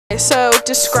so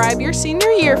describe your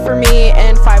senior year for me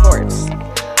in 5 words.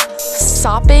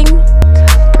 Sopping,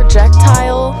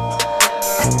 projectile,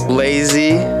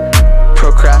 lazy,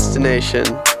 procrastination,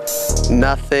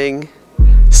 nothing,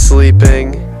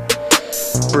 sleeping,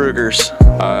 Brugger's.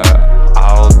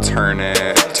 I'll turn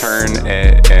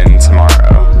it in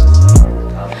tomorrow.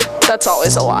 That's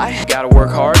always a lie. Gotta work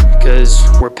hard because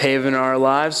we're paving our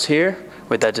lives here.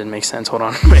 Wait, that didn't make sense. Hold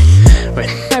on. Wait.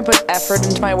 I put effort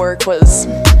into my work was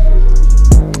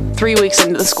 3 weeks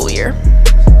into the school year.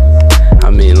 I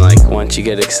mean, like, once you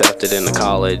get accepted into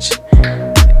college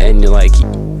and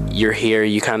you're here,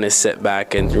 you kind of sit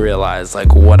back and realize,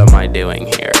 like, what am I doing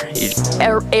here?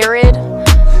 Arid.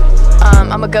 I'm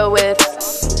gonna go with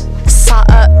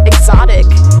exotic.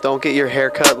 Don't get your hair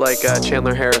cut like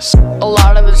Chandler Harris. A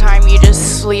lot of the time you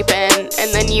just sleep in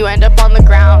and then you end up on the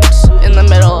ground in the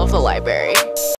middle of the library.